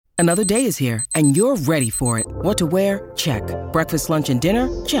Another day is here, and you're ready for it. What to wear? Check. Breakfast, lunch, and dinner?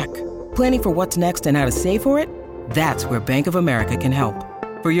 Check. Planning for what's next and how to save for it? That's where Bank of America can help.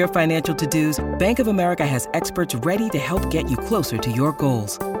 For your financial to-dos, Bank of America has experts ready to help get you closer to your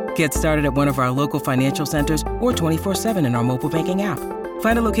goals. Get started at one of our local financial centers or 24/7 in our mobile banking app.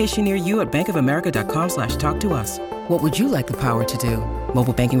 Find a location near you at bankofamerica.com/talktous. What would you like the power to do?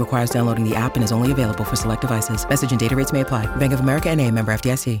 Mobile banking requires downloading the app and is only available for select devices. Message and data rates may apply. Bank of America N.A., member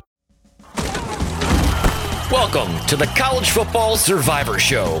FDIC. Welcome to the College Football Survivor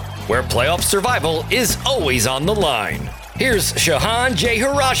Show, where playoff survival is always on the line. Here's Shahan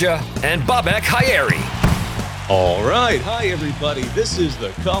Jeharaja and Babak Hayeri. All right. Hi, everybody. This is the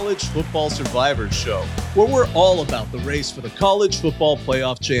College Football Survivor Show, where we're all about the race for the College Football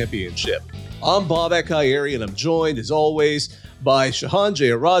Playoff Championship. I'm Babak Hayeri, and I'm joined, as always, by Shahan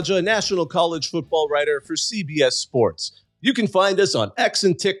Jeharaja, national college football writer for CBS Sports. You can find us on X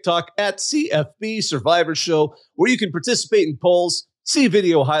and TikTok at CFB Survivor Show, where you can participate in polls, see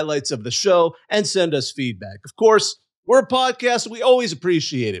video highlights of the show, and send us feedback. Of course, we're a podcast, and we always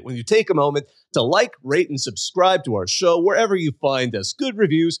appreciate it when you take a moment to like, rate, and subscribe to our show wherever you find us. Good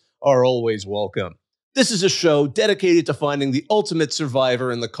reviews are always welcome. This is a show dedicated to finding the ultimate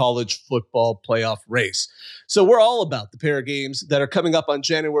survivor in the college football playoff race. So we're all about the pair of games that are coming up on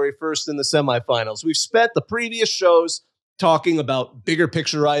January 1st in the semifinals. We've spent the previous shows talking about bigger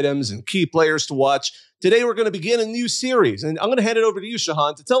picture items and key players to watch. Today, we're going to begin a new series, and I'm going to hand it over to you,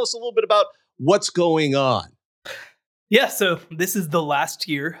 Shahan, to tell us a little bit about what's going on. Yeah, so this is the last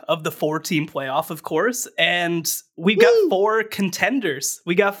year of the 4-team playoff, of course, and we've got 4 contenders.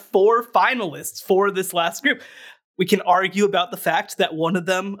 We got 4 finalists for this last group. We can argue about the fact that one of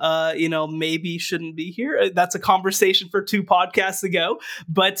them, maybe shouldn't be here. That's a conversation for 2 podcasts ago,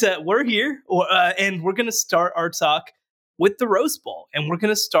 but we're here, and we're going to start our talk with the Rose Bowl, and we're going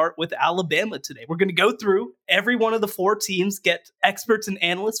to start with Alabama today. We're going to go through every one of the 4 teams, get experts and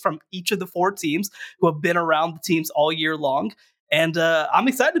analysts from each of the 4 teams who have been around the teams all year long. And I'm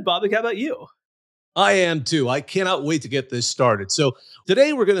excited, Bobby. How about you? I am too. I cannot wait to get this started. So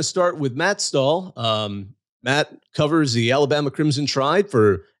today we're going to start with Matt Stahl. Matt covers the Alabama Crimson Tide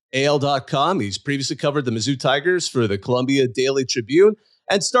for AL.com. He's previously covered the Mizzou Tigers for the Columbia Daily Tribune,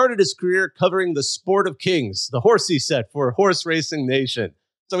 and started his career covering the Sport of Kings, the horsey set for Horse Racing Nation.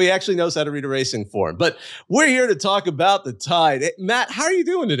 So he actually knows how to read a racing form. But we're here to talk about the Tide. Matt, how are you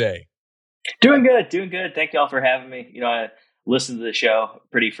doing today? Doing good. Thank y'all for having me. I listen to the show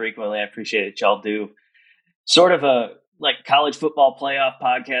pretty frequently. I appreciate it. Y'all do sort of a college football playoff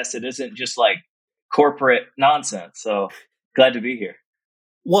podcast. It isn't just like corporate nonsense. So glad to be here.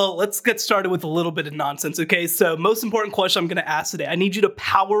 Well, let's get started with a little bit of nonsense, okay? So most important question I'm going to ask today. I need you to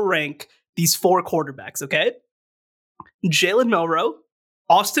power rank these 4 quarterbacks, okay? Jalen Milroe,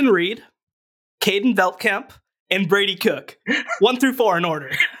 Austin Reed, Caden Veltkamp, and Brady Cook. 1 through 4 in order.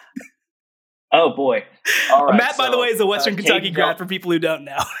 Oh, boy. All right. Matt, by the way, is a Western Kentucky grad for people who don't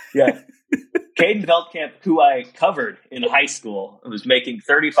know. Yeah. Caden Veltkamp, who I covered in high school, was making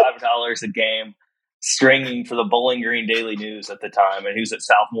 $35 a game, stringing for the Bowling Green Daily News at the time, and he was at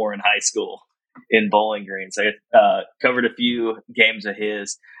Southmore in high school in Bowling Green. So I covered a few games of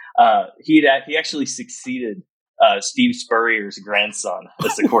his. He actually succeeded Steve Spurrier's grandson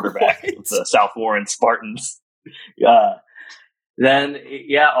as the quarterback with the South Warren Spartans.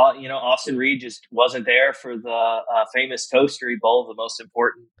 Austin Reed just wasn't there for the famous Toastery Bowl, the most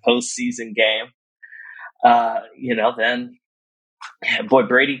important postseason game. Then. Boy,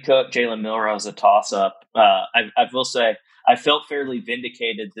 Brady Cook, Jalen Milroe is a toss-up. I will say I felt fairly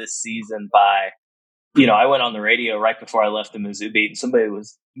vindicated this season by, I went on the radio right before I left the Mizzou beat, and somebody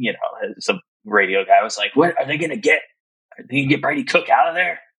was, some radio guy was like, "What are they going to get? Are they going to get Brady Cook out of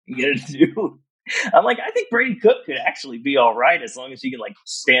there? I'm like, I think Brady Cook could actually be all right as long as he can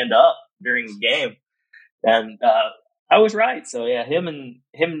stand up during the game. And I was right. So yeah, him and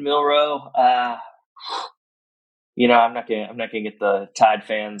Milroe. I'm not gonna get the Tide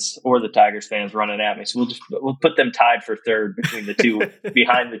fans or the Tigers fans running at me. So we'll put them tied for third between the two,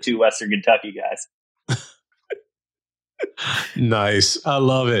 behind the 2 Western Kentucky guys. Nice, I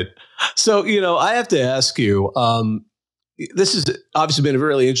love it. So I have to ask you. This has obviously been a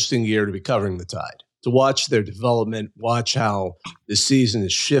really interesting year to be covering the Tide, to watch their development, watch how the season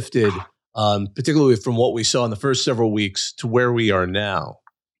has shifted, particularly from what we saw in the first several weeks to where we are now.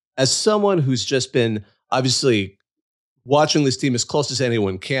 As someone who's just been obviously watching this team as close as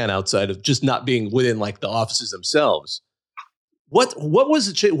anyone can outside of just not being within the offices themselves, what was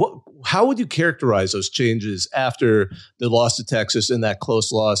the change? How would you characterize those changes after the loss to Texas and that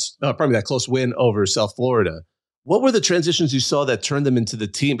close win over South Florida? what were the transitions you saw that turned them into the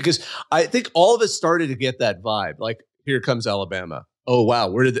team? Because I think all of us started to get that vibe. Like, here comes Alabama. Oh wow,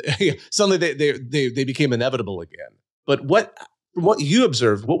 where did they, suddenly they became inevitable again? But from what you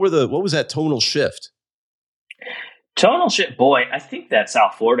observed, what was that tonal shift? Tonal shift, boy, I think that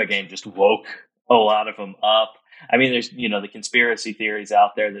South Florida game just woke a lot of them up. I mean, there's the conspiracy theories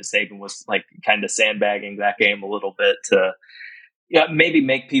out there that Saban was like kind of sandbagging that game a little bit to maybe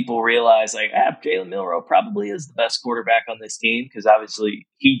make people realize like, Jalen Milroe probably is the best quarterback on this team because obviously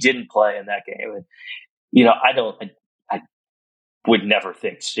he didn't play in that game. And, I would never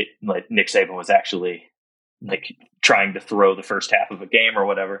think like Nick Saban was actually like trying to throw the first half of a game or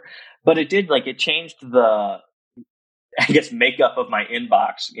whatever, but it did it changed the, I guess, makeup of my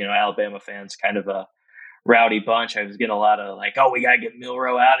inbox. Alabama fans, kind of a rowdy bunch. I was getting a lot of like, oh, we got to get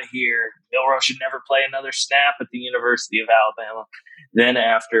Milroe out of here. Milroe should never play another snap at the University of Alabama. Then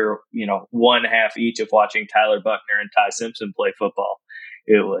after, one half each of watching Tyler Buckner and Ty Simpson play football,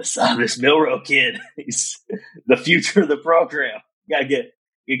 it was this Milroe kid. He's the future of the program.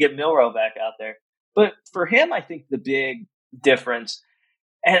 You get Milroe back out there. But for him, I think the big difference,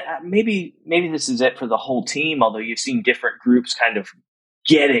 and maybe this is it for the whole team, although you've seen different groups kind of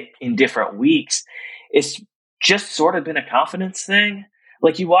get it in different weeks, it's just sort of been a confidence thing.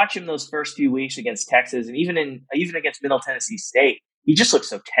 Like you watch him those first few weeks against Texas and even against Middle Tennessee State, he just looks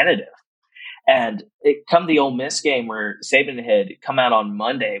so tentative. And it come the Ole Miss game where Saban had come out on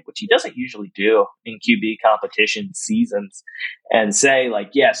Monday, which he doesn't usually do in QB competition seasons, and say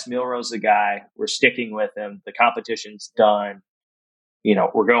like, yes, Milroe's the guy. We're sticking with him. The competition's done.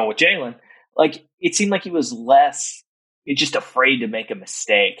 We're going with Jalen. Like it seemed like he was less just afraid to make a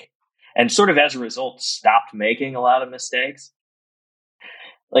mistake, and sort of as a result stopped making a lot of mistakes.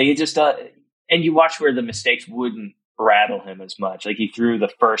 Like it just and you watch where the mistakes wouldn't rattle him as much. Like he threw the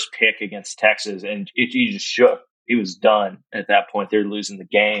first pick against Texas and he just shook. He was done at that point. They're losing the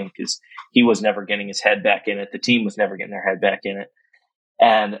game because he was never getting his head back in it. The team was never getting their head back in it.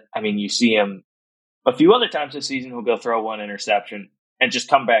 And I mean, you see him a few other times this season, he'll go throw one interception and just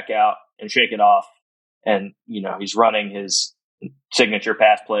come back out and shake it off. And, he's running his signature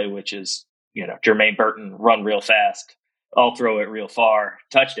pass play, which is, Jermaine Burton, run real fast. I'll throw it real far.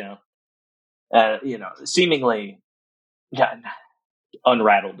 Touchdown. Seemingly,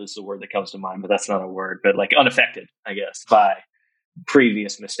 unrattled is the word that comes to mind, but that's not a word, but like unaffected, I guess, by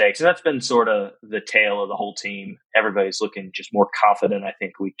previous mistakes. And that's been sort of the tale of the whole team. Everybody's looking just more confident, I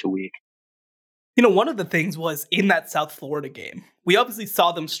think, week to week. One of the things was in that South Florida game, we obviously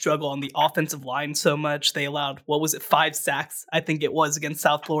saw them struggle on the offensive line so much. They allowed, 5 sacks, I think it was, against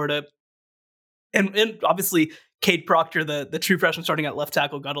South Florida. And obviously, Cade Proctor, the true freshman starting at left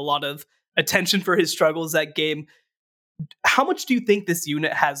tackle, got a lot of attention for his struggles that game. How much do you think this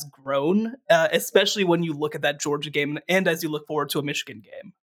unit has grown, especially when you look at that Georgia game and as you look forward to a Michigan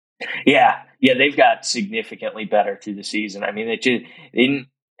game? Yeah, they've got significantly better through the season. I mean,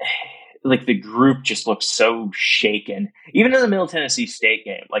 the group just looks so shaken. Even in the Middle Tennessee State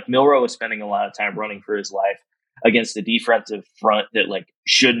game, like Milroe was spending a lot of time running for his life against the defensive front that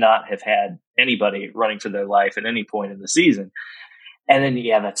should not have had anybody running for their life at any point in the season. And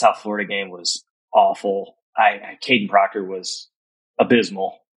then, that South Florida game was awful. Caden Proctor was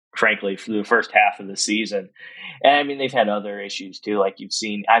abysmal, frankly, for the first half of the season. And I mean, they've had other issues too. Like you've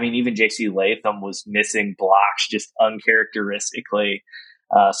seen, even J.C. Latham was missing blocks just uncharacteristically.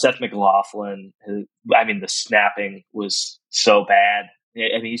 Seth McLaughlin, the snapping was so bad.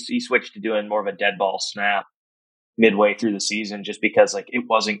 He switched to doing more of a dead ball snap midway through the season just because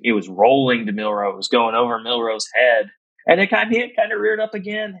it was rolling to Milroe. It was going over Milroe's head. And it kind of reared up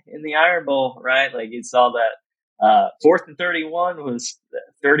again in the Iron Bowl, right? Like you saw that 4th and 31 was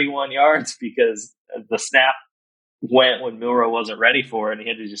 31 yards because the snap went when Milroe wasn't ready for it and he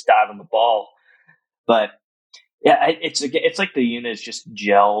had to just dive on the ball. But yeah, it's like the unit's just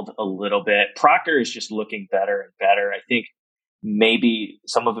gelled a little bit. Proctor is just looking better and better. I think maybe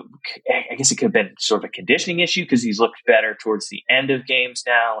some of it, I guess it could have been sort of a conditioning issue because he's looked better towards the end of games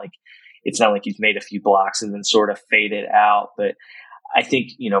now. Like it's not like he's made a few blocks and then sort of faded out. But I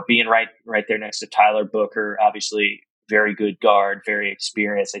think, being right there next to Tyler Booker, obviously very good guard, very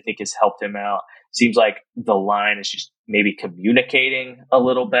experienced, I think has helped him out. Seems like the line is just maybe communicating a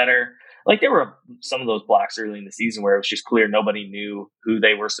little better. Like there were some of those blocks early in the season where it was just clear nobody knew who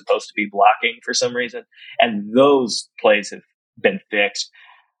they were supposed to be blocking for some reason. And those plays have been fixed.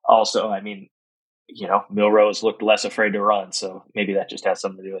 Also, Milroe's looked less afraid to run. So maybe that just has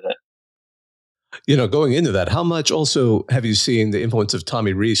something to do with it. Going into that, how much also have you seen the influence of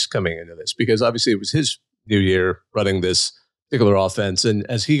Tommy Rees coming into this? Because obviously it was his new year running this particular offense. And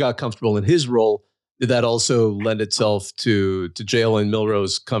as he got comfortable in his role, did that also lend itself to Jalen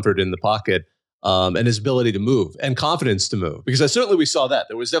Milroe's comfort in the pocket and his ability to move and confidence to move? Because certainly we saw that.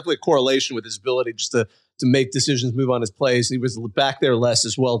 There was definitely a correlation with his ability just to make decisions, move on his plays. He was back there less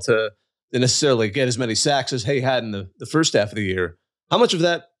as well to necessarily get as many sacks as he had in the first half of the year. How much of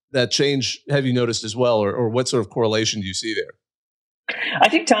that change have you noticed as well, or what sort of correlation do you see there? I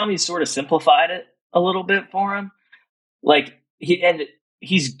think Tommy's sort of simplified it a little bit for him. Like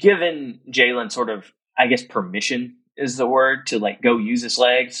he's given Jalen sort of, I guess, permission is the word to like go use his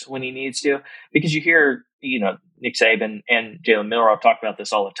legs when he needs to, because you hear, Nick Saban and Jalen Milroe talk about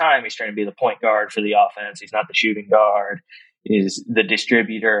this all the time. He's trying to be the point guard for the offense. He's not the shooting guard. He's the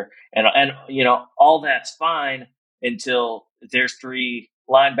distributor, and all that's fine until there's three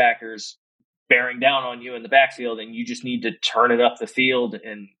linebackers bearing down on you in the backfield, and you just need to turn it up the field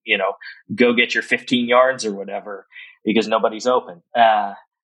and go get your 15 yards or whatever because nobody's open.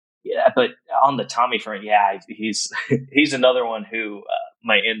 But on the Tommy front, he's another one who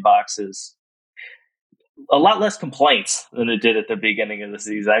my inbox is a lot less complaints than it did at the beginning of the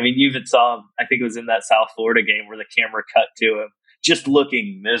season. I mean, you even saw him, I think it was in that South Florida game where the camera cut to him just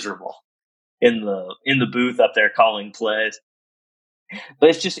looking miserable in the booth up there calling plays. But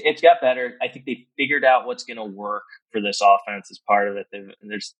it's got better. I think they figured out what's going to work for this offense as part of it.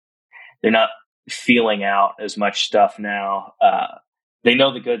 They're not feeling out as much stuff now. They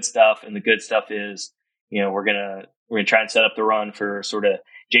know the good stuff, and the good stuff is, we're gonna try and set up the run for sort of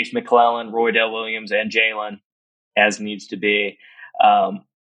Jace McClellan, Roy Dale Williams, and Jalen as needs to be.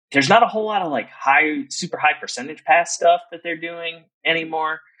 There's not a whole lot of like super high percentage pass stuff that they're doing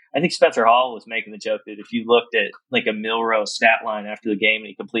anymore. I think Spencer Hall was making the joke that if you looked at like a Milroe stat line after the game and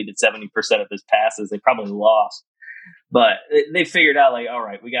he completed 70% of his passes, they probably lost. But they figured out like, all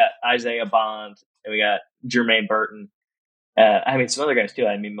right, we got Isaiah Bond and we got Jermaine Burton. Some other guys too.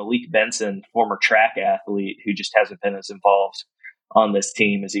 Malik Benson, former track athlete who just hasn't been as involved on this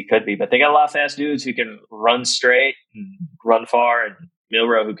team as he could be. But they got a lot of fast dudes who can run straight and run far, and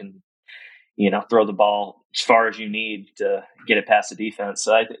Milroe who can, throw the ball as far as you need to get it past the defense.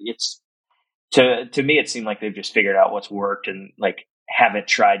 So to me, it seemed like they've just figured out what's worked and like haven't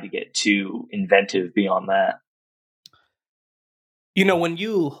tried to get too inventive beyond that. When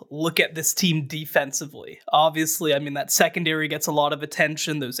you look at this team defensively, obviously, that secondary gets a lot of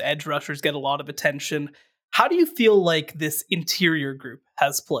attention. Those edge rushers get a lot of attention. How do you feel like this interior group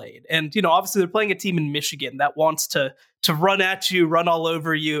has played? And, obviously they're playing a team in Michigan that wants to run at you, run all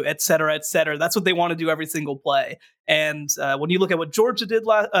over you, et cetera, et cetera. That's what they want to do every single play. And when you look at what Georgia did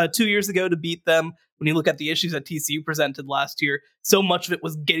 2 years ago to beat them, when you look at the issues that TCU presented last year, so much of it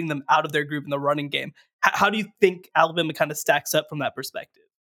was getting them out of their group in the running game. How do you think Alabama kind of stacks up from that perspective?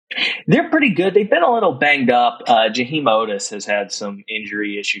 They're pretty good. They've been a little banged up. Jaheim Otis has had some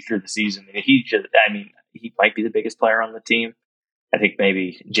injury issues through the season. He might be the biggest player on the team. I think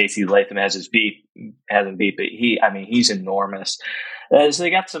maybe J.C. Latham hasn't beat, but he's enormous. So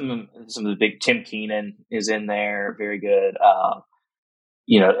they got some of the big. Tim Keenan is in there, very good.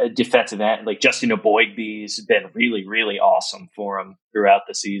 A defensive end like Justin Aboigbe's been really, really awesome for him throughout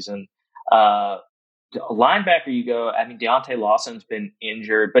the season. Linebacker, Deontay Lawson's been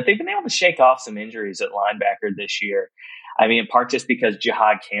injured, but they've been able to shake off some injuries at linebacker this year. In part just because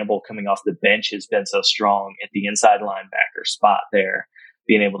Jihad Campbell coming off the bench has been so strong at the inside linebacker spot there,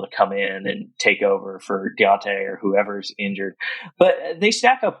 being able to come in and take over for Deontay or whoever's injured. But they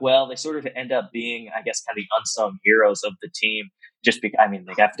stack up well. They sort of end up being, I guess, kind of the unsung heroes of the team. Just because,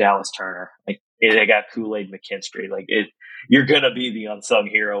 they got Dallas Turner, they got Kool-Aid McKinstry. You're gonna be the unsung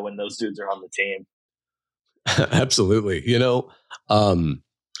hero when those dudes are on the team. Absolutely.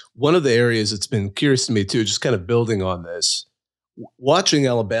 One of the areas that's been curious to me too, just kind of building on this, watching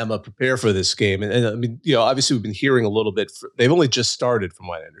Alabama prepare for this game. And obviously we've been hearing a little bit, they've only just started from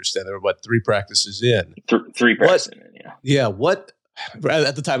what I understand. There were 3 practices in. 3 practices in, yeah. Yeah. What,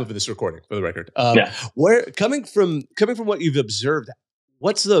 at the time of this recording, for the record, yeah. Where coming from what you've observed,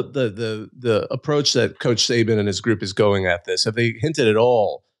 what's the approach that Coach Saban and his group is going at this? Have they hinted at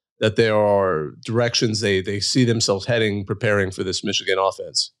all that there are directions they see themselves heading, preparing for this Michigan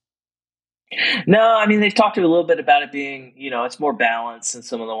offense? No, they've talked a little bit about it being, it's more balanced than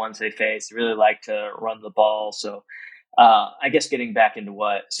some of the ones they face. They really like to run the ball. So I guess getting back into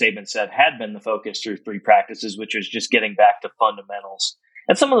what Saban said had been the focus through 3 practices, which was just getting back to fundamentals.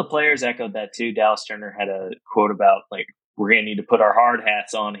 And some of the players echoed that too. Dallas Turner had a quote about, we're going to need to put our hard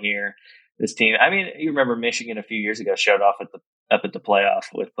hats on here. This team, you remember Michigan a few years ago showed off up at the playoff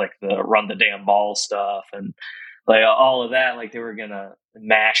with the run the damn ball stuff and all of that. They were going to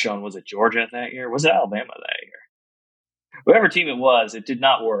mash on, was it Georgia that year? Was it Alabama that year? Whatever team it was, it did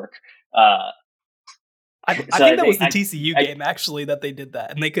not work. I think that was the TCU game, actually, that they did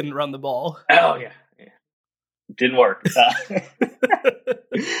that, and they couldn't run the ball. Oh, yeah. Didn't work.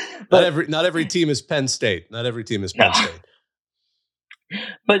 Not every team is Penn State. Not every team is Penn State.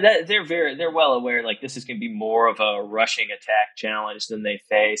 But they're well aware, like, this is going to be more of a rushing attack challenge than they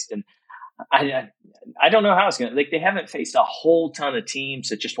faced. And I don't know how it's going to, like, they haven't faced a whole ton of teams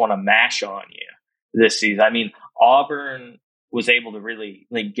that just want to mash on you this season. I mean, Auburn was able to really,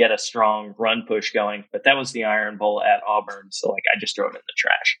 like, get a strong run push going, but that was the Iron Bowl at Auburn. So, like, I just throw it in the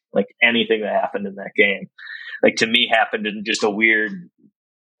trash. Like, anything that happened in that game, like, to me, happened in just a weird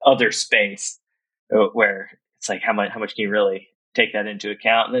other space where it's like, how much can you really take that into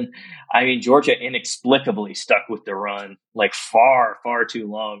account? And then, I mean, Georgia inexplicably stuck with the run like far too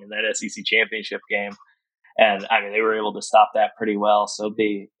long in that SEC championship game. And I mean, they were able to stop that pretty well. So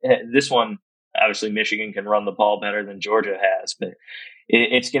this one, obviously Michigan can run the ball better than Georgia has, but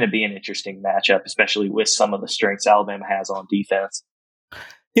it's going to be an interesting matchup, especially with some of the strengths Alabama has on defense.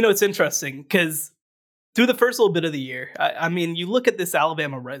 You know, it's interesting because through the first little bit of the year, I mean, you look at this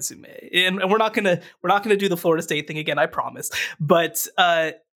Alabama resume, and we're not gonna do the Florida State thing again, I promise. But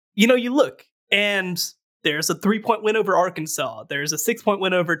you know, you look, and there's a 3-point win over Arkansas. There's a 6-point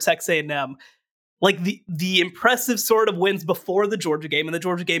win over Texas A&M. Like the impressive sort of wins before the Georgia game, and the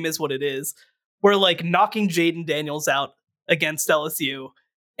Georgia game is what it is. We're like knocking Jaden Daniels out against LSU,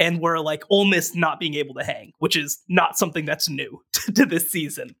 and we're like Ole Miss not being able to hang, which is not something that's new to this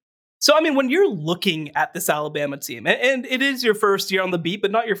season. So, I mean, when you're looking at this Alabama team, and it is your first year on the beat,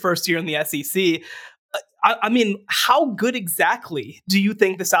 but not your first year in the SEC, I mean, how good exactly do you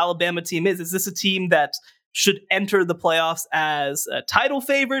think this Alabama team is? Is this a team that should enter the playoffs as a title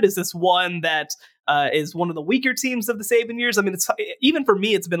favorite? Is this one that is one of the weaker teams of the Saban years? I mean, even for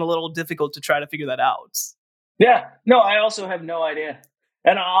me, it's been a little difficult to try to figure that out. Yeah, no, I also have no idea.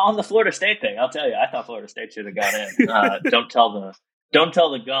 And on the Florida State thing, I'll tell you, I thought Florida State should have got in. Don't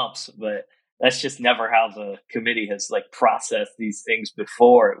tell the Gumps, but that's just never how the committee has like processed these things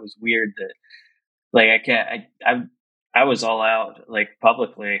before. It was weird that, like, I was all out, like,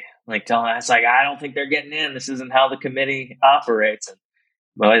 publicly, like, telling us, like, I don't think they're getting in. This isn't how the committee operates. And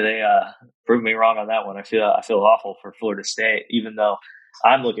boy, they proved me wrong on that one. I feel awful for Florida State, even though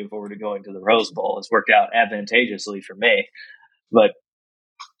I'm looking forward to going to the Rose Bowl. It's worked out advantageously for me. But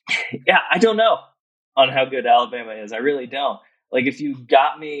yeah, I don't know on how good Alabama is. I really don't. Like, if you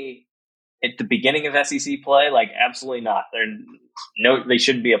got me at the beginning of SEC play, like, absolutely not. They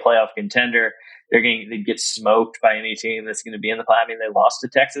shouldn't be a playoff contender. They'd get smoked by any team that's going to be in the play. I mean, they lost to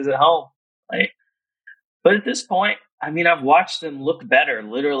Texas at home. Like, but at this point, I mean, I've watched them look better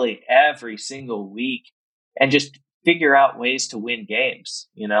literally every single week and just figure out ways to win games.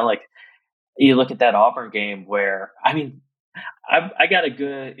 You know, like, you look at that Auburn game where, I mean, I got a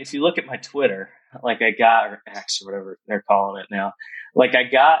good, if you look at my Twitter, like, I got, or X or whatever they're calling it now, like, I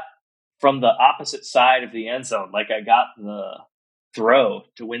got from the opposite side of the end zone, like, I got the throw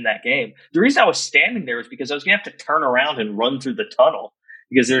to win that game. The reason I was standing there was because I was going to have to turn around and run through the tunnel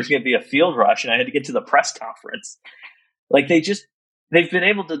because there's going to be a field rush and I had to get to the press conference. Like, they've been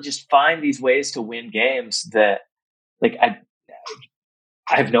able to just find these ways to win games that, like, I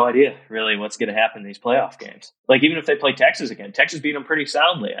have no idea really what's going to happen in these playoff games. Like, even if they play Texas again, Texas beat them pretty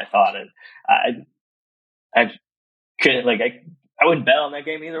soundly, I thought. And I couldn't, like, I wouldn't bet on that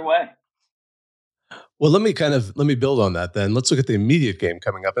game either way. Well, let me build on that then. Let's look at the immediate game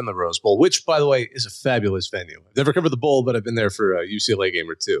coming up in the Rose Bowl, which, by the way, is a fabulous venue. I've never covered the bowl, but I've been there for a UCLA game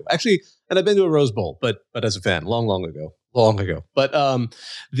or two. Actually, and I've been to a Rose Bowl, but as a fan, long ago. But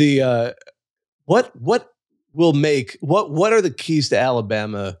what are the keys to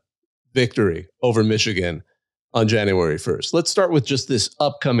Alabama victory over Michigan on January 1st? Let's start with just this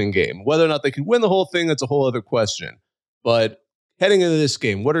upcoming game. Whether or not they can win the whole thing, that's a whole other question. But heading into this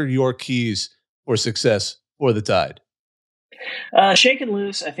game, what are your keys for success for the Tide? Shake and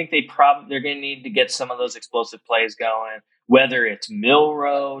loose. I think they're going to need to get some of those explosive plays going, whether it's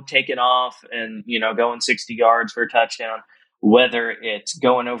Milroe taking off and, you know, going 60 yards for a touchdown, whether it's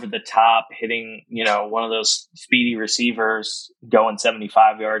going over the top, hitting, you know, one of those speedy receivers, going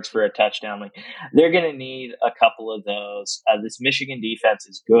 75 yards for a touchdown. Like, they're going to need a couple of those. This Michigan defense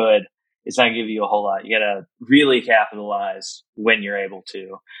is good. It's not going to give you a whole lot. You got to really capitalize when you're able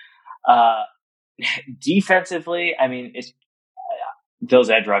to. Defensively, I mean, those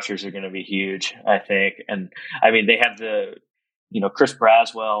edge rushers are going to be huge, I think. And I mean, they have Chris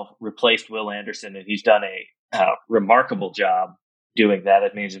Braswell replaced Will Anderson, and he's done a remarkable job doing that.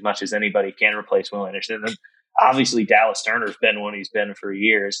 It means as much as anybody can replace Will Anderson. And obviously, Dallas Turner's been what he's been for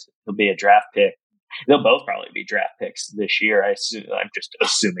years. He'll be a draft pick they'll both probably be draft picks this year. I'm just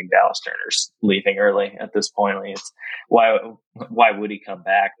assuming Dallas Turner's leaving early at this point. Like, it's why would he come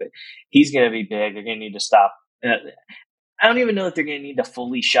back? But he's going to be big. They're going to need to stop. I don't even know if they're going to need to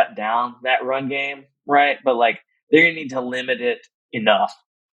fully shut down that run game, right? But like they're going to need to limit it enough.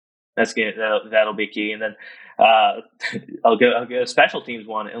 That'll be key. And then I'll go special teams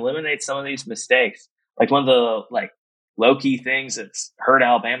one. Eliminate some of these mistakes. Like one of the like low key things that's hurt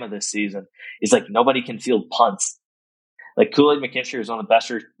Alabama this season is like nobody can field punts. Like Kool-Aid McKinstry was one of the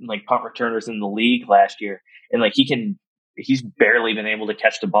best like punt returners in the league last year, and like he's barely been able to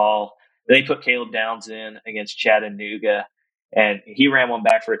catch the ball. They put Caleb Downs in against Chattanooga, and he ran one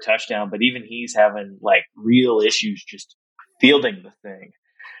back for a touchdown. But even he's having like real issues just fielding the thing.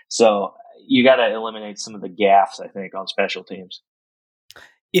 So you got to eliminate some of the gaffes, I think, on special teams.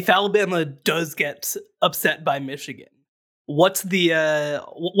 If Alabama does get upset by Michigan, what's the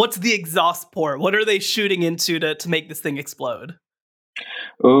exhaust port? What are they shooting into to make this thing explode?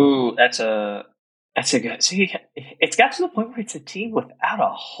 Ooh, that's a good. See, it's got to the point where it's a team without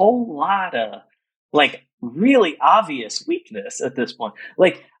a whole lot of like really obvious weakness at this point.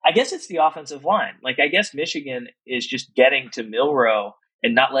 Like, I guess it's the offensive line. Like, I guess Michigan is just getting to Milroe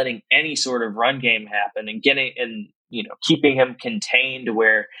and not letting any sort of run game happen and keeping him contained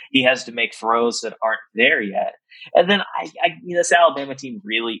where he has to make throws that aren't there yet. And then this Alabama team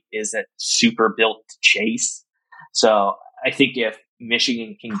really isn't super built to chase. So I think if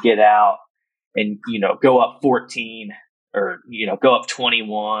Michigan can get out and, go up 14 or, go up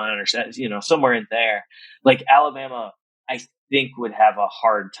 21 or, somewhere in there, like Alabama, I think would have a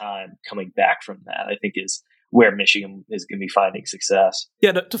hard time coming back from that, I think is where Michigan is going to be finding success.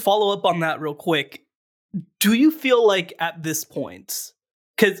 Yeah, to follow up on that real quick, do you feel like at this point,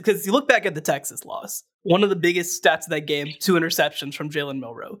 because you look back at the Texas loss, one of the biggest stats of that game, 2 interceptions from Jalen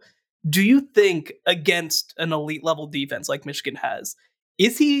Milroe. Do you think against an elite level defense like Michigan has,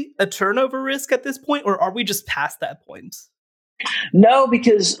 is he a turnover risk at this point, or are we just past that point? No,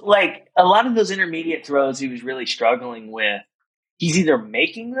 because like a lot of those intermediate throws he was really struggling with, he's either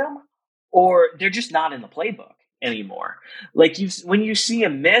making them or they're just not in the playbook anymore. Like when you see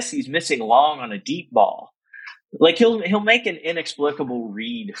him miss, he's missing long on a deep ball. Like he'll make an inexplicable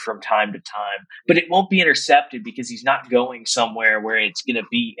read from time to time, but it won't be intercepted because he's not going somewhere where it's going to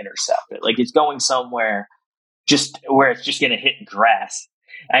be intercepted. Like it's going somewhere just where it's just going to hit grass.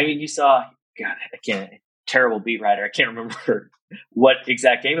 I mean, you saw, terrible beat writer. I can't remember what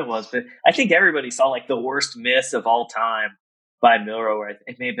exact game it was, but I think everybody saw like the worst miss of all time by Milroe, where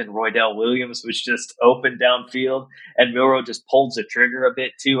it may have been Roydell Williams, was just open downfield, and Milroe just pulls the trigger a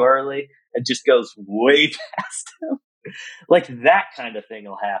bit too early and just goes way past him. Like that kind of thing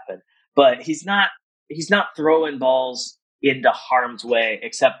will happen. But he's not throwing balls into harm's way,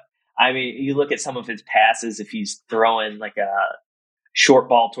 except, I mean, you look at some of his passes, if he's throwing like a short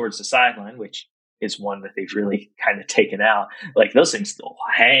ball towards the sideline, which is one that they've really kind of taken out, like those things still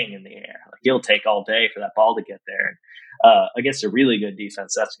hang in the air. Like it'll take all day for that ball to get there. Against a really good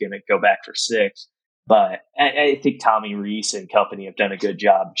defense, that's going to go back for 6. But I think Tommy Reese and company have done a good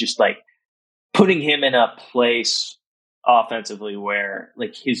job just like putting him in a place offensively where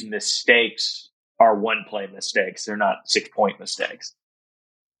like his mistakes are 1-play mistakes. They're not 6-point mistakes.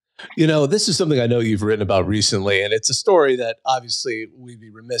 This is something I know you've written about recently, and it's a story that obviously we'd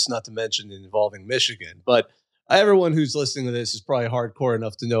be remiss not to mention involving Michigan. But everyone who's listening to this is probably hardcore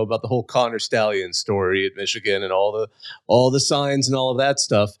enough to know about the whole Connor Stallion story at Michigan and all the signs and all of that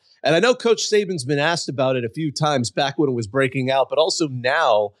stuff. And I know Coach Saban's been asked about it a few times back when it was breaking out, but also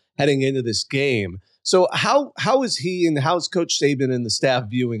now heading into this game. So how is he and how's Coach Saban and the staff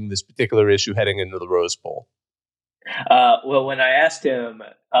viewing this particular issue heading into the Rose Bowl? Well, when I asked him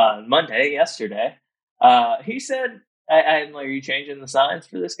on Monday, yesterday, he said, I'm like, are you changing the signs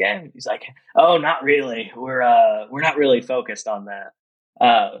for this game? He's like, oh, not really. We're not really focused on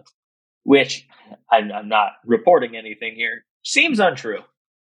that. Which I'm not reporting anything here. Seems untrue.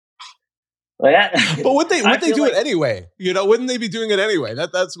 Like that, but would they do it anyway? Wouldn't they be doing it anyway?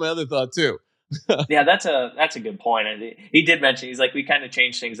 That's my other thought too. Yeah, that's a good point. And he did mention, he's like, we kind of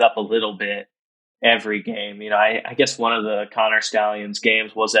change things up a little bit every game. I guess one of the Connor Stallions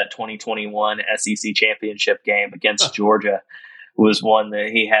games was that 2021 SEC championship game against Georgia, was one that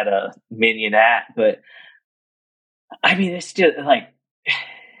he had a minion at. But I mean, it's just like,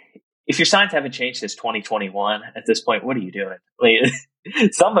 if your signs haven't changed since 2021 at this point, what are you doing? Like,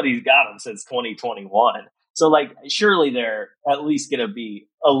 somebody's got them since 2021. So like, surely they're at least going to be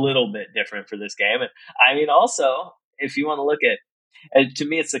a little bit different for this game. And I mean, also, if you want to look at, and to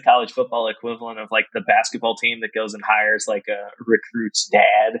me, it's the college football equivalent of like the basketball team that goes and hires like a recruit's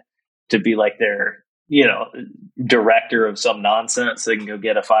dad to be like their, director of some nonsense so they can go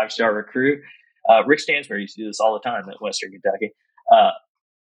get a 5-star recruit. Rick Stansbury used to do this all the time at Western Kentucky.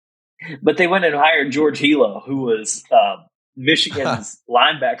 But they went and hired George Hilo, who was Michigan's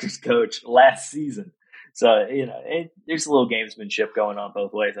linebackers coach last season. So, there's a little gamesmanship going on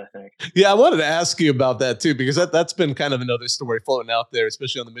both ways, I think. Yeah, I wanted to ask you about that, too, because that's been kind of another story floating out there,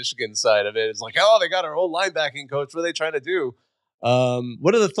 especially on the Michigan side of it. It's like, they got our old linebacking coach. What are they trying to do?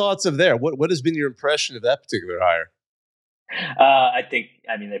 What are the thoughts of there? What has been your impression of that particular hire?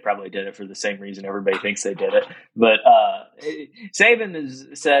 They probably did it for the same reason everybody thinks they did it. But Saban has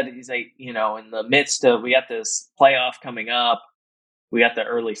said, he's like, in the midst of, we got this playoff coming up. We got the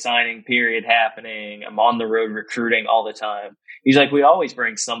early signing period happening. I'm on the road recruiting all the time. He's like, we always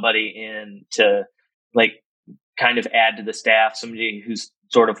bring somebody in to kind of add to the staff, somebody who's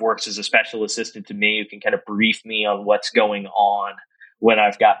sort of works as a special assistant to me, who can kind of brief me on what's going on when I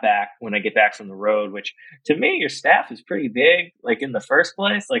get back from the road, which to me, your staff is pretty big. In the first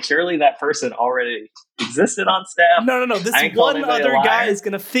place, surely that person already existed on staff. No. This one other guy is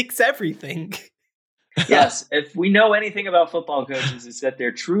going to fix everything. Yes. If we know anything about football coaches, it's that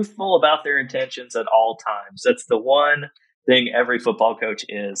they're truthful about their intentions at all times. That's the one thing every football coach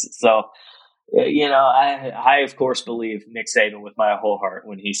is. So, I of course believe Nick Saban with my whole heart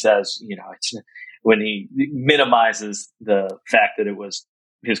when he says, when he minimizes the fact that it was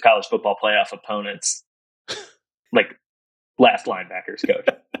his college football playoff opponent's last linebackers coach.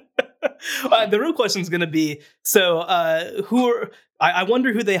 The real question is going to be, I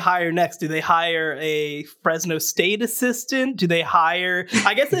wonder who they hire next. Do they hire a Fresno State assistant? Do they hire,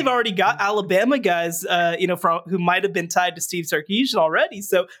 I guess they've already got Alabama guys, who might have been tied to Steve Sarkisian already.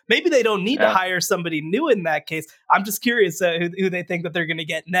 So maybe they don't need to hire somebody new in that case. I'm just curious who they think that they're going to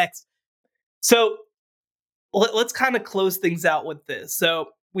get next. So let's kind of close things out with this. So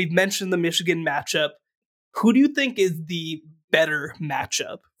we've mentioned the Michigan matchup. Who do you think is the better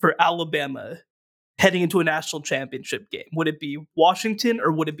matchup for Alabama heading into a national championship game? Would it be Washington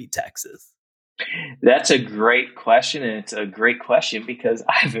or would it be Texas? That's a great question. And it's a great question because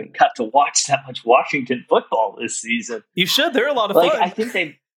I haven't got to watch that much Washington football this season. You should. They're a lot of fun. I think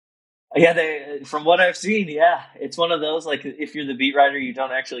they, from what I've seen, it's one of those, if you're the beat writer, you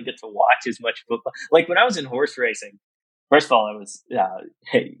don't actually get to watch as much football. When I was in horse racing, first of all, I was,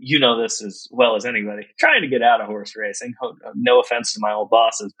 you know this as well as anybody, trying to get out of horse racing. No offense to my old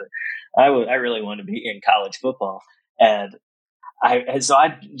bosses, but I really wanted to be in college football. And so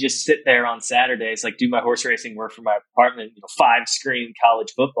I'd just sit there on Saturdays, do my horse racing work for my apartment, 5-screen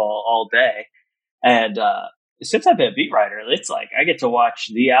college football all day. And since I've been a beat writer, it's I get to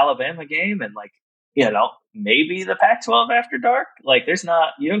watch the Alabama game and maybe the Pac-12 after dark.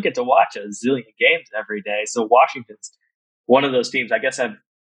 You don't get to watch a zillion games every day. So Washington's one of those teams. I guess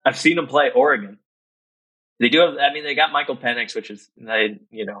I've seen them play Oregon. They do have, they got Michael Penix, which is,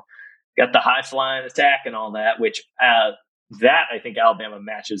 got the high flying attack and all that, which that I think Alabama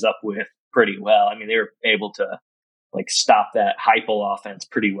matches up with pretty well. They were able to stop that Heupel offense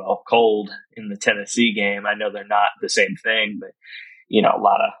pretty well cold in the Tennessee game. I know they're not the same thing, but a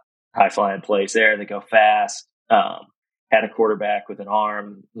lot of high flying plays there. They go fast, had a quarterback with an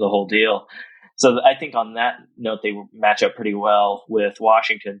arm, the whole deal. So I think on that note, they match up pretty well with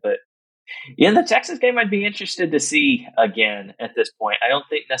Washington. But in the Texas game, I'd be interested to see again at this point. I don't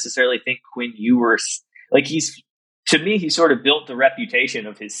necessarily think Quinn Ewers, he sort of built the reputation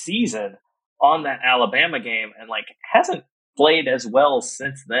of his season on that Alabama game and hasn't played as well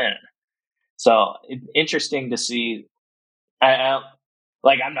since then. So interesting to see. I'm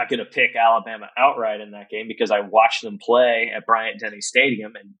not going to pick Alabama outright in that game because I watched them play at Bryant-Denny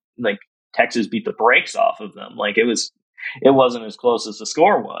Stadium and Texas beat the brakes off of them. It wasn't as close as the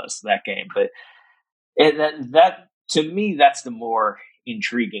score was that game, but that to me, that's the more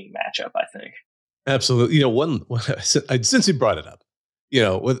intriguing matchup, I think. Absolutely. Since you brought it up,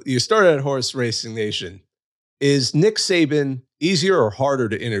 you started at Horse Racing Nation. Is Nick Saban easier or harder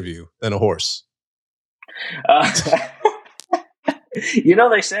to interview than a horse?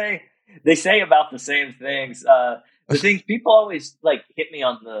 They say about the same things. The things people always hit me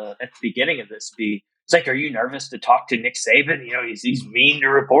on at the beginning of this it's are you nervous to talk to Nick Saban? He's mean to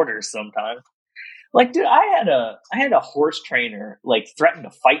reporters sometimes. Dude, I had a horse trainer threaten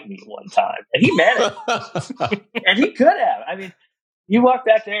to fight me one time, and he meant it. And he could have. You walk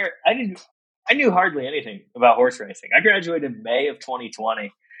back there. I knew hardly anything about horse racing. I graduated in May of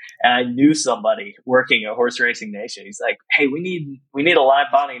 2020, and I knew somebody working at Horse Racing Nation. He's like, "Hey, we need a live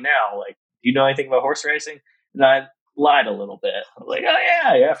Bonnie now. Do you know anything about horse racing?" And I lied a little bit. I was like,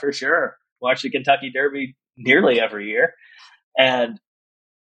 "Oh yeah, for sure. Watch the Kentucky Derby nearly every year." And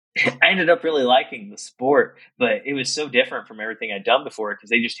I ended up really liking the sport, but it was so different from everything I'd done before because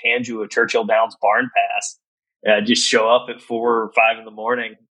they just hand you a Churchill Downs barn pass. Just show up at 4 or 5 in the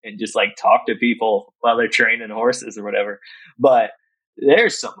morning and just like talk to people while they're training horses or whatever. But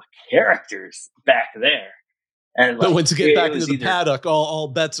there's some characters back there. And But once you get back into the either, paddock, all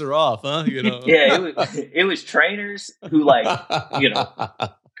bets are off, huh? Yeah, it was trainers who like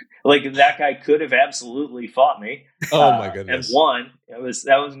that guy could have absolutely fought me. Oh my goodness! And won.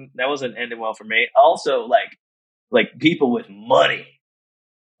 That wasn't ending well for me. Also, like people with money.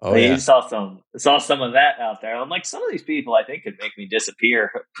 Oh yeah, you saw some of that out there. I'm like, some of these people I think could make me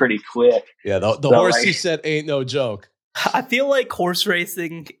disappear pretty quick. Yeah, the horse you said ain't no joke. I feel like horse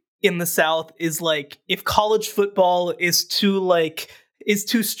racing in the South is like if college football is too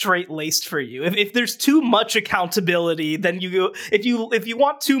straight laced for you. If there's too much accountability, then you go. If you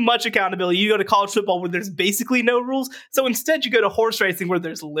want too much accountability, you go to college football where there's basically no rules. So instead, you go to horse racing where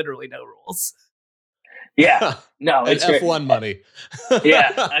there's literally no rules. Yeah, no, it's F1 money.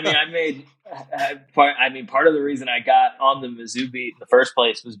 Yeah, I mean, part of the reason I got on the Mizzou beat in the first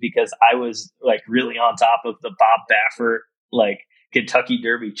place was because I was like really on top of the Bob Baffert like Kentucky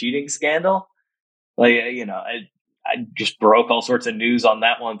Derby cheating scandal. Like, I just broke all sorts of news on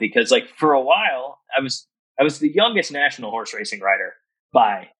that one because like for a while I was the youngest national horse racing rider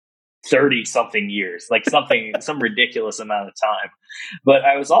by 30 something years, like some ridiculous amount of time. But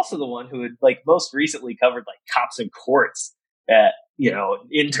I was also the one who had like most recently covered like cops and courts at,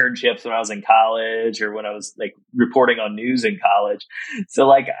 internships when I was in college or when I was like reporting on news in college. So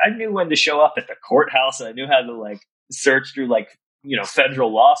like I knew when to show up at the courthouse and I knew how to like search through like,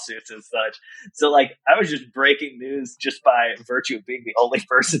 federal lawsuits and such. So like I was just breaking news just by virtue of being the only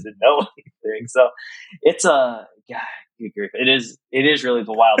person to know anything. So it's it is really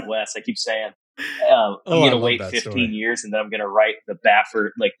the Wild West. I keep saying I'm going to wait 15 years and then I'm going to write the Baffert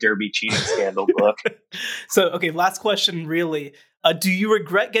like Derby cheating scandal book. So, okay, last question really. Do you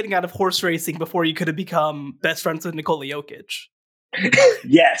regret getting out of horse racing before you could have become best friends with Nikola Jokic?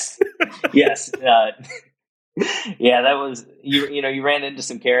 Yes. Yes. Yeah, that was you ran into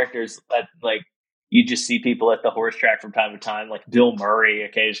some characters that like you just see people at the horse track from time to time, like Bill Murray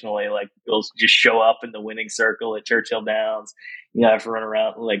occasionally, like he'll just show up in the winning circle at Churchill Downs. I've run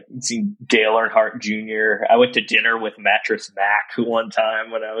around like seen Dale Earnhardt Jr. I went to dinner with Mattress Mac one time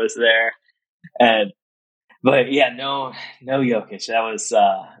when I was there, but yeah, no Jokic. That was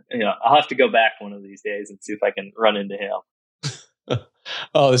I'll have to go back one of these days and see if I can run into him.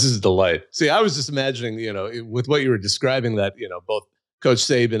 Oh, this is a delight. See, I was just imagining, with what you were describing that, both Coach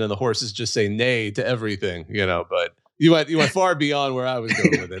Saban and the horses just say nay to everything, but you went far beyond where I was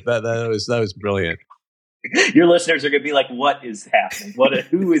going with it. That was brilliant. Your listeners are going to be like, what is happening?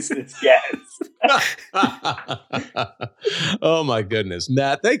 Who is this guest? Oh my goodness.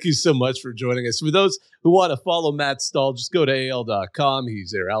 Matt, thank you so much for joining us. For those who want to follow Matt Stahl, just go to AL.com.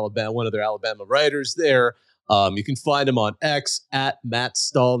 He's one of their Alabama writers there. You can find him on X at Matt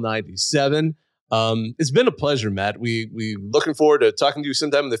Stahl 97. It's been a pleasure, Matt. We looking forward to talking to you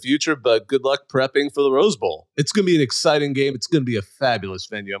sometime in the future, but good luck prepping for the Rose Bowl. It's going to be an exciting game. It's going to be a fabulous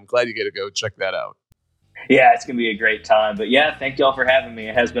venue. I'm glad you get to go check that out. Yeah, it's going to be a great time. But yeah, thank y'all for having me.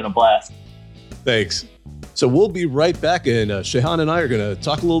 It has been a blast. Thanks. So we'll be right back, and Shehan and I are going to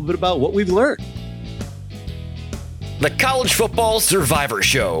talk a little bit about what we've learned. The College Football Survivor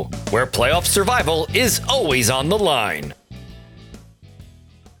Show, where playoff survival is always on the line.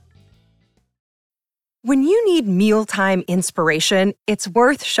 When you need mealtime inspiration, it's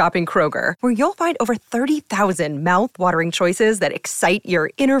worth shopping Kroger, where you'll find over 30,000 mouth-watering choices that excite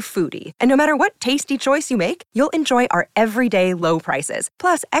your inner foodie. And no matter what tasty choice you make, you'll enjoy our everyday low prices,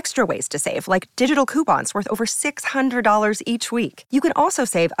 plus extra ways to save, like digital coupons worth over $600 each week. You can also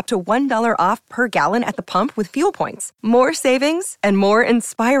save up to $1 off per gallon at the pump with fuel points. More savings and more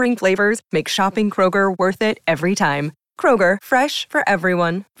inspiring flavors make shopping Kroger worth it every time. Kroger, fresh for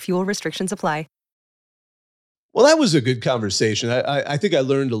everyone. Fuel restrictions apply. Well, that was a good conversation. I think I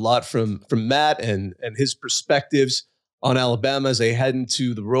learned a lot from Matt and his perspectives on Alabama as they head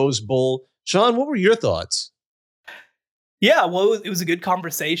into the Rose Bowl. Sean, what were your thoughts? Yeah, well, it was a good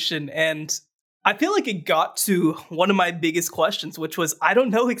conversation. And I feel like it got to one of my biggest questions, which was, I don't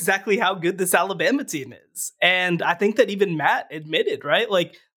know exactly how good this Alabama team is. And I think that even Matt admitted, right?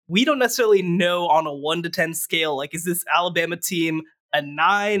 Like, we don't necessarily know on a 1 to 10 scale, like, is this Alabama team a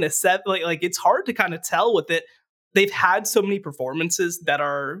 9, a 7? Like it's hard to kind of tell with it. They've had so many performances that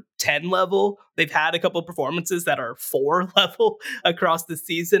are 10 level. They've had a couple of performances that are 4 level across the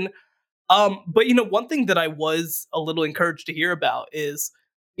season. But, one thing that I was a little encouraged to hear about is,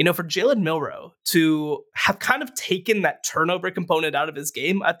 for Jalen Milroe to have kind of taken that turnover component out of his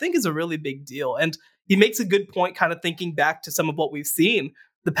game, I think is a really big deal. And he makes a good point kind of thinking back to some of what we've seen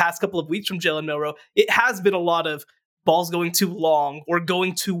the past couple of weeks from Jalen Milroe. It has been a lot of balls going too long or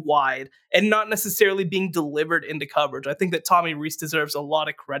going too wide and not necessarily being delivered into coverage. I think that Tommy Rees deserves a lot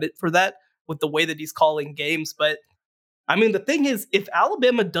of credit for that with the way that he's calling games. But I mean, the thing is, if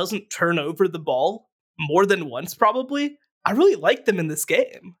Alabama doesn't turn over the ball more than once, probably, I really like them in this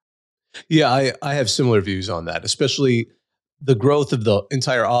game. Yeah, I have similar views on that, especially the growth of the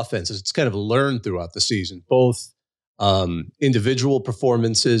entire offense as it's kind of learned throughout the season, both individual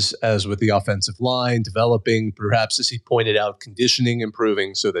performances as with the offensive line, developing, perhaps as he pointed out, conditioning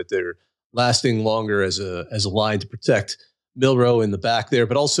improving so that they're lasting longer as a line to protect Milroe in the back there,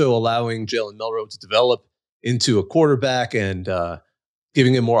 but also allowing Jalen Milroe to develop into a quarterback and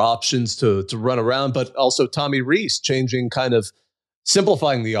giving him more options to run around, but also Tommy Rees changing, kind of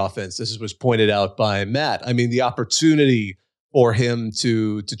simplifying the offense. This was pointed out by Matt. I mean, the opportunity for him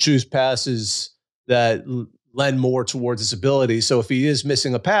to choose passes that lend more towards his ability. So if he is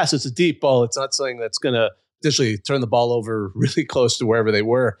missing a pass, it's a deep ball. It's not something that's going to potentially turn the ball over really close to wherever they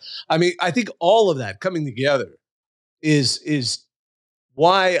were. I mean, I think all of that coming together is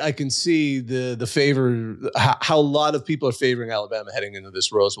why I can see the favor, how a lot of people are favoring Alabama heading into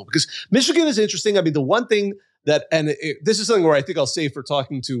this Rose Bowl, because Michigan is interesting. I mean, the one thing that, this is something where I think I'll save for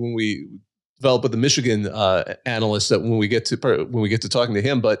talking to when we develop with the Michigan analyst, that when we get to talking to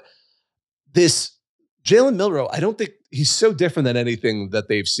him, but this Jalen Milroe, I don't think he's so different than anything that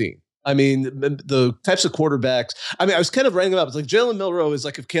they've seen. I mean, the types of quarterbacks. I mean, I was kind of writing about, it's like Jalen Milroe is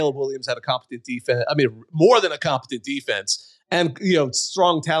like if Caleb Williams had a competent defense. I mean, more than a competent defense, and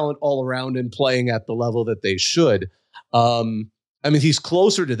strong talent all around him playing at the level that they should. I mean, he's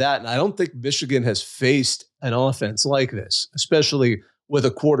closer to that, and I don't think Michigan has faced an offense like this, especially with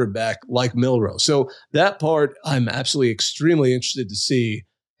a quarterback like Milroe. So that part, I'm absolutely extremely interested to see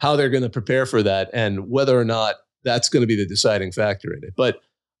how they're going to prepare for that and whether or not that's going to be the deciding factor in it. But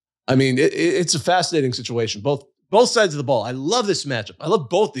I mean, it's a fascinating situation, both sides of the ball. I love this matchup. I love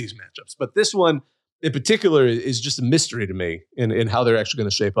both these matchups, but this one in particular is just a mystery to me in how they're actually going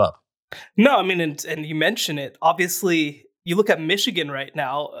to shape up. No, I mean, and you mention it, obviously. You look at Michigan right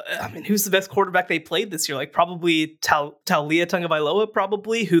now. I mean, who's the best quarterback they played this year? Like probably Taulia Tagovailoa,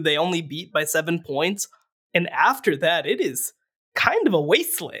 probably, who they only beat by 7 points. And after that, it is kind of a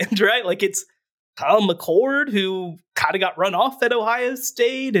wasteland, right? Like it's Kyle McCord, who kind of got run off at Ohio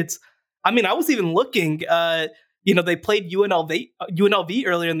State. I was even looking, they played UNLV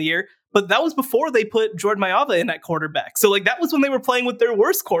earlier in the year, but that was before they put Jordan Mailata in at quarterback. So like that was when they were playing with their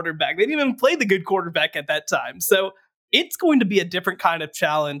worst quarterback. They didn't even play the good quarterback at that time. So it's going to be a different kind of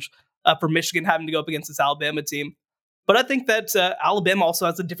challenge for Michigan having to go up against this Alabama team. But I think that Alabama also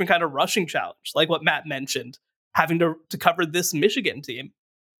has a different kind of rushing challenge, like what Matt mentioned, having to cover this Michigan team.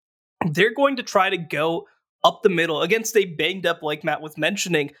 They're going to try to go up the middle against a banged up, like Matt was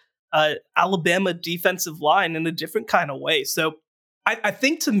mentioning, Alabama defensive line in a different kind of way. So I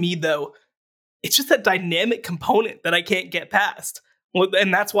think to me, though, it's just that dynamic component that I can't get past.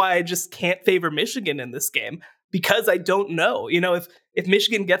 And that's why I just can't favor Michigan in this game. Because I don't know, if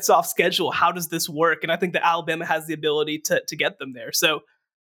Michigan gets off schedule, how does this work? And I think that Alabama has the ability to get them there. So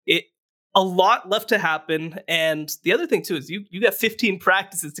a lot left to happen. And the other thing, too, is you got 15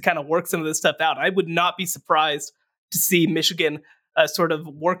 practices to kind of work some of this stuff out. I would not be surprised to see Michigan sort of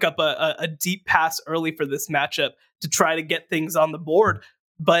work up a deep pass early for this matchup to try to get things on the board.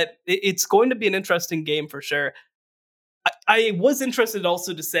 But it's going to be an interesting game for sure. I was interested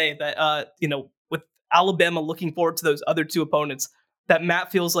also to say that, with Alabama looking forward to those other two opponents, that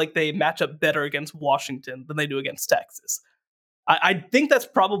Matt feels like they match up better against Washington than they do against Texas. I think that's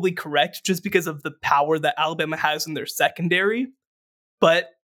probably correct just because of the power that Alabama has in their secondary. But,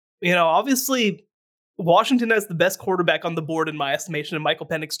 obviously Washington has the best quarterback on the board in my estimation, in Michael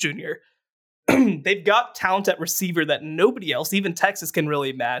Penix Jr. They've got talent at receiver that nobody else, even Texas, can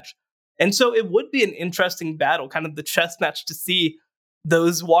really match. And so it would be an interesting battle, kind of the chess match to see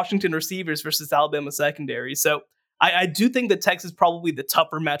those Washington receivers versus Alabama secondary. So I do think that Texas is probably the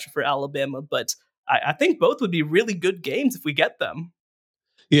tougher matchup for Alabama, but I think both would be really good games if we get them.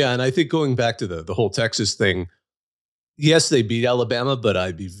 Yeah, and I think going back to the whole Texas thing, yes, they beat Alabama, but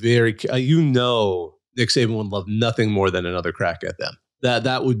I'd be very, Nick Saban would love nothing more than another crack at them.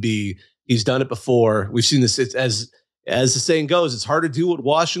 That would be, he's done it before. We've seen this, as the saying goes, it's hard to do what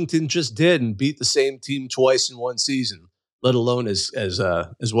Washington just did and beat the same team twice in one season, let alone as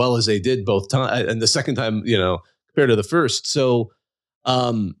well as they did both times, and the second time, compared to the first. So,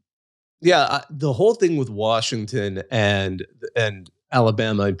 the whole thing with Washington and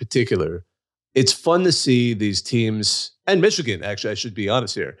Alabama in particular, it's fun to see these teams, and Michigan, actually, I should be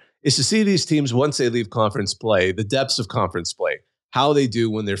honest here, is to see these teams once they leave conference play, the depths of conference play, how they do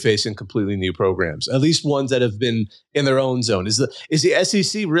when they're facing completely new programs, at least ones that have been in their own zone. Is the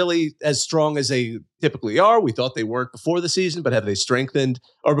SEC really as strong as they typically are? We thought they weren't before the season, but have they strengthened,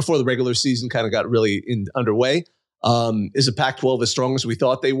 or before the regular season kind of got really underway? Is the Pac-12 as strong as we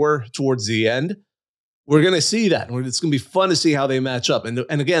thought they were towards the end? We're going to see that. It's going to be fun to see how they match up. And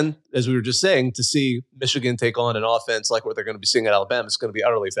again, as we were just saying, to see Michigan take on an offense like what they're going to be seeing at Alabama is going to be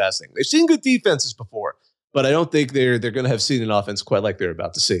utterly fascinating. They've seen good defenses before, but I don't think they're going to have seen an offense quite like they're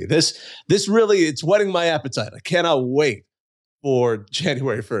about to see. This really, it's whetting my appetite. I cannot wait for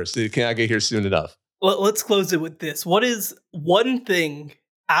January 1st. It cannot get here soon enough. Well, let's close it with this. What is one thing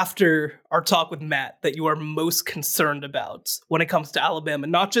after our talk with Matt that you are most concerned about when it comes to Alabama,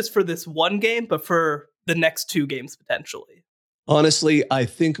 not just for this one game, but for the next two games potentially? Honestly, I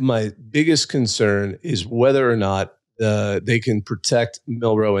think my biggest concern is whether or not they can protect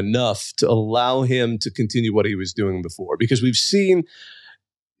Milroe enough to allow him to continue what he was doing before. Because we've seen,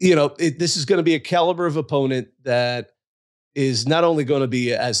 this is going to be a caliber of opponent that is not only going to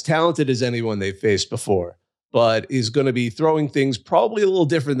be as talented as anyone they've faced before, but is going to be throwing things probably a little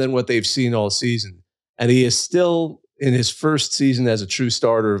different than what they've seen all season. And he is still in his first season as a true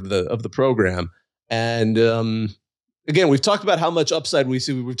starter of the program. And again, we've talked about how much upside we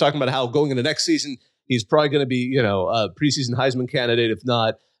see. We've talked about how going into next season, he's probably going to be, a preseason Heisman candidate, if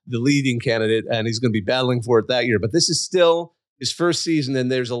not the leading candidate, and he's going to be battling for it that year. But this is still his first season,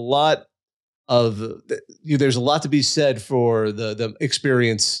 and there's a lot to be said for the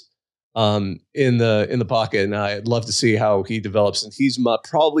experience in the pocket, and I'd love to see how he develops. And he's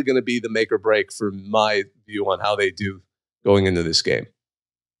probably going to be the make or break for my view on how they do going into this game.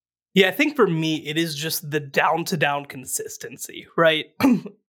 Yeah, I think for me, it is just the down-to-down consistency, right?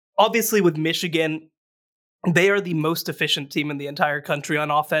 Obviously, with Michigan, they are the most efficient team in the entire country on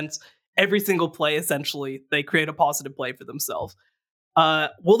offense. Every single play, essentially, they create a positive play for themselves.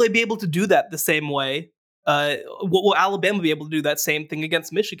 Will they be able to do that the same way? Will Alabama be able to do that same thing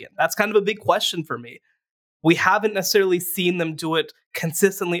against Michigan? That's kind of a big question for me. We haven't necessarily seen them do it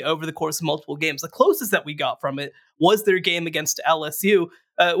consistently over the course of multiple games. The closest that we got from it was their game against LSU,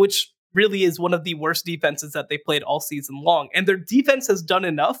 which really is one of the worst defenses that they played all season long. And their defense has done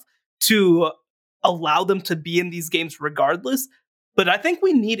enough to allow them to be in these games regardless. But I think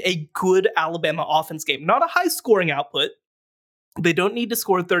we need a good Alabama offense game, not a high scoring output. They don't need to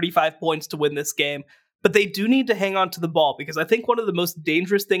score 35 points to win this game, but they do need to hang on to the ball, because I think one of the most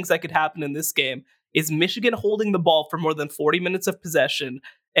dangerous things that could happen in this game is Michigan holding the ball for more than 40 minutes of possession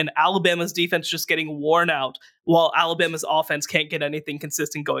and Alabama's defense just getting worn out while Alabama's offense can't get anything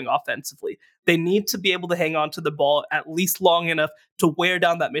consistent going offensively. They need to be able to hang on to the ball at least long enough to wear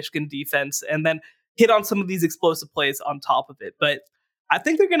down that Michigan defense and then hit on some of these explosive plays on top of it. But I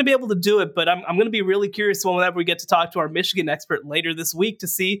think they're going to be able to do it, but I'm going to be really curious whenever we get to talk to our Michigan expert later this week to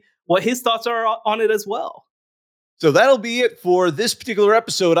see what his thoughts are on it as well. So that'll be it for this particular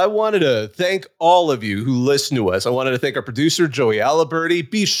episode. I wanted to thank all of you who listen to us. I wanted to thank our producer, Joey Aliberti.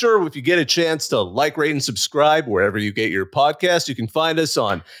 Be sure, if you get a chance, to like, rate, and subscribe wherever you get your podcast. You can find us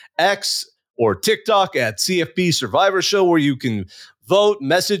on X or TikTok at CFP Survivor Show, where you can vote,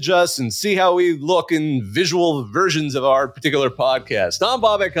 message us, and see how we look in visual versions of our particular podcast. I'm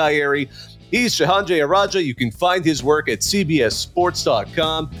Bobak Hayeri. He's Shahan Jayaraja. You can find his work at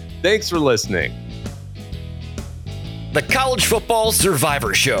cbssports.com. Thanks for listening. The College Football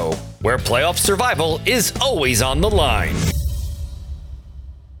Survivor Show, where playoff survival is always on the line.